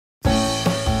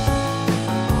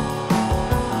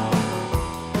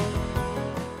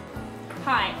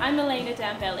I'm Elena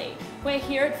Dambelli. We're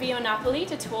here at Via Napoli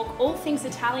to talk all things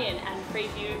Italian and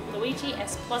preview Luigi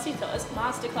Esposito's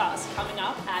Masterclass coming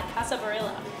up at Casa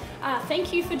Barilla.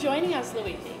 Thank you for joining us,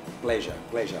 Luigi. Pleasure,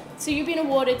 pleasure. So you've been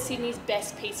awarded Sydney's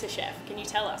Best Pizza Chef. Can you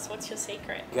tell us, what's your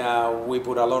secret? We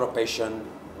put a lot of passion,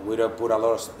 we put a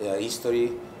lot of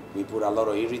history, we put a lot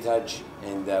of heritage,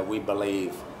 and we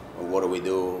believe what we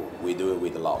do it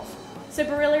with love. So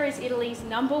Barilla is Italy's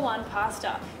 #1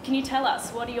 pasta. Can you tell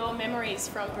us, what are your memories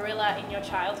from Barilla in your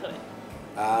childhood?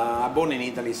 I'm born in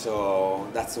Italy, so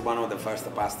that's one of the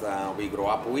first pasta we grew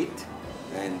up with,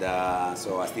 and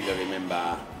so I still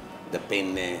remember the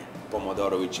penne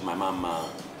pomodoro, which my mom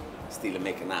still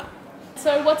make now.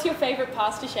 So what's your favorite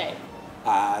pasta shape?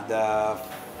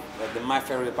 My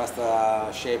favorite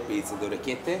pasta shape is the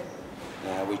orecchiette,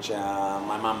 which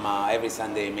my mom every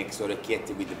Sunday makes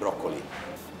orecchiette with broccoli.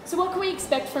 So what can we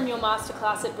expect from your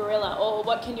masterclass at Barilla, or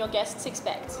what can your guests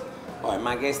expect?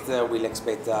 My guests will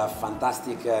expect a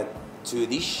fantastic two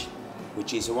dish,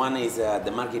 which is one is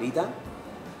the margherita,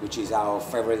 which is our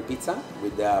favorite pizza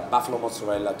with buffalo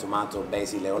mozzarella, tomato,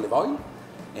 basil, and olive oil.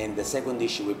 And the second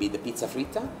dish will be the pizza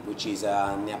fritta, which is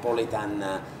a Neapolitan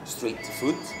street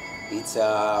food. It's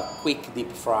quick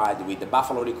deep fried with the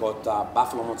buffalo ricotta,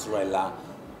 buffalo mozzarella,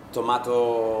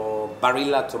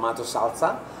 Barilla tomato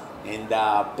salsa, and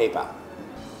pepper.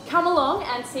 Come along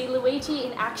and see Luigi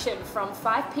in action from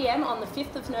 5 p.m. on the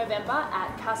 5th of November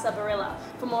at Casa Barilla.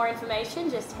 For more information,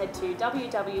 just head to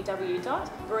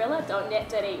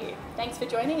www.barilla.net.au. Thanks for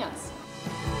joining us.